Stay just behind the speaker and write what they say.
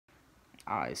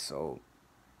Alright, so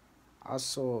I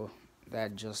saw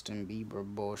that Justin Bieber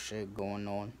bullshit going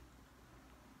on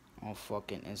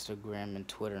fucking Instagram and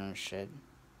Twitter and shit.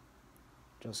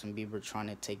 Justin Bieber trying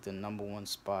to take the #1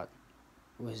 spot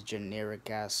with his generic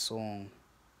ass song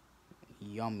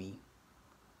Yummy.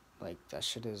 Like that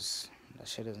shit is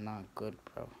not good,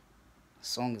 bro. The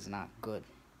song is not good.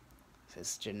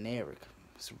 It's generic.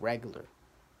 It's regular.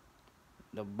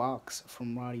 The box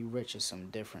from Roddy Ricch is some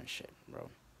different shit, bro.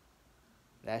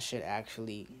 That shit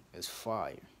actually is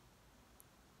fire.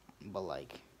 But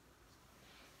like,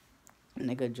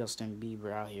 nigga Justin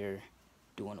Bieber out here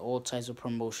doing all types of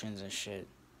promotions and shit.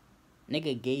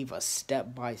 Nigga gave a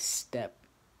step by step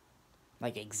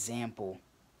like example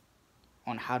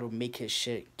on how to make his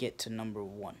shit get to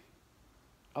 #1.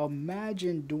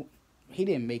 Imagine do he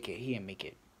didn't make it. He didn't make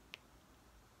it.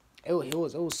 It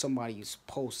was somebody's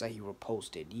post that he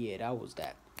reposted. Yeah, that was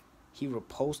that. He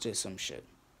reposted some shit.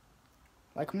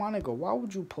 Like, my nigga, why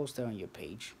would you post that on your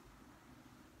page?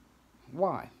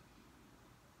 Why?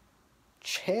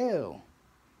 Chill.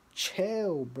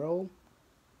 Chill, bro.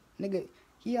 Nigga,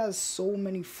 he has so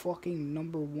many fucking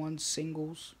 #1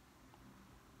 singles.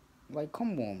 Like,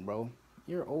 come on, bro.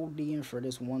 You're ODing for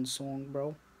this one song,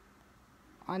 bro.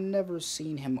 I never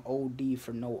seen him OD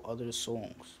for no other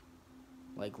songs.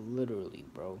 Like, literally,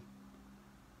 bro.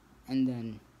 And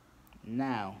then,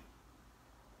 now,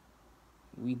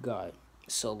 we got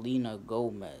Selena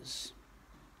Gomez.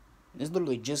 This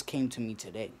literally just came to me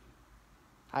today.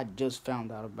 I just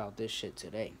found out about this shit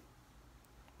today.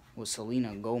 With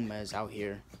Selena Gomez out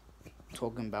here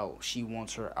talking about she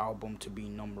wants her album to be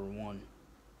 #1.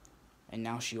 And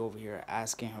now she over here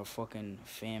asking her fucking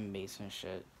fan base and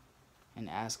shit. And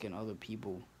asking other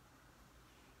people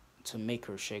to make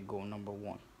her shit go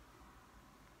 #1.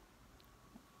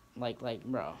 Like,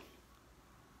 bro.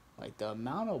 Like, the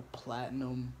amount of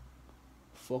platinum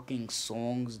fucking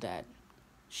songs that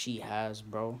she has,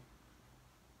 bro.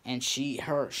 And she's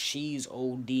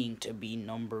ODing to be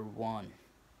 #1.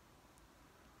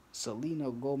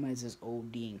 Selena Gomez is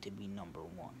ODing to be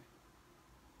 #1.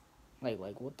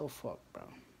 Like, what the fuck, bro?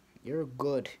 You're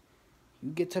good.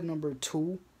 You get to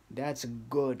 #2, that's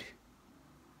good.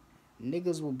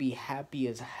 Niggas will be happy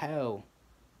as hell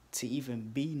to even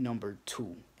be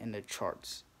 #2 in the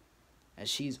charts. And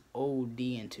she's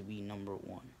ODing to be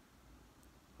 #1.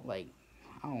 Like,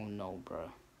 I don't know,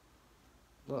 bro.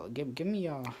 Look, give me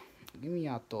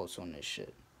y'all thoughts on this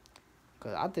shit.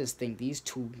 Cause I just think these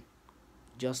two,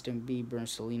 Justin Bieber and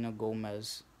Selena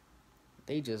Gomez,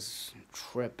 they just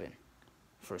tripping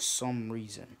for some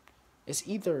reason. It's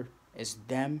either it's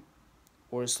them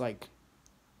or it's like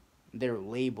their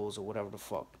labels or whatever the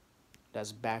fuck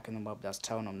that's backing them up, that's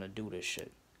telling them to do this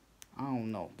shit. I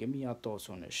don't know. Give me your thoughts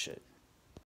on this shit.